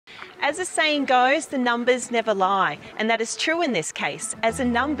As the saying goes, the numbers never lie, and that is true in this case, as the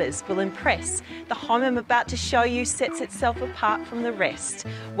numbers will impress. The home I'm about to show you sets itself apart from the rest.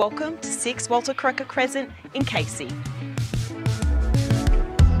 Welcome to 6 Walter Crocker Crescent in Casey.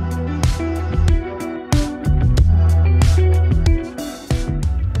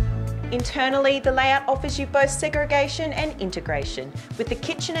 Internally, the layout offers you both segregation and integration, with the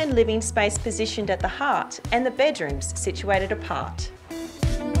kitchen and living space positioned at the heart and the bedrooms situated apart.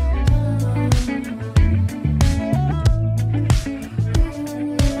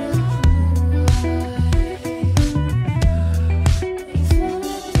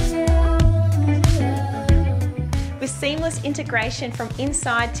 With seamless integration from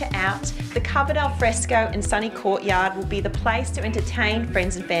inside to out, the covered alfresco and sunny courtyard will be the place to entertain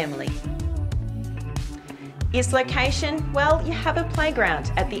friends and family. Its location? Well, you have a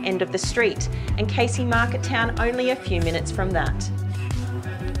playground at the end of the street, and Casey Market Town only a few minutes from that.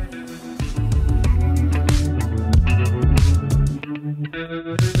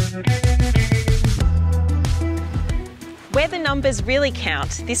 Where the numbers really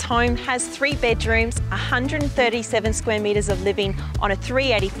count, this home has 3 bedrooms, 137 square metres of living on a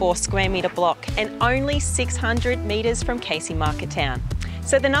 384 square metre block and only 600 metres from Casey Market Town.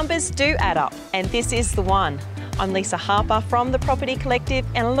 So the numbers do add up, and this is the one. I'm Lisa Harper from the Property Collective,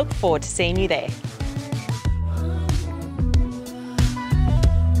 and I look forward to seeing you there.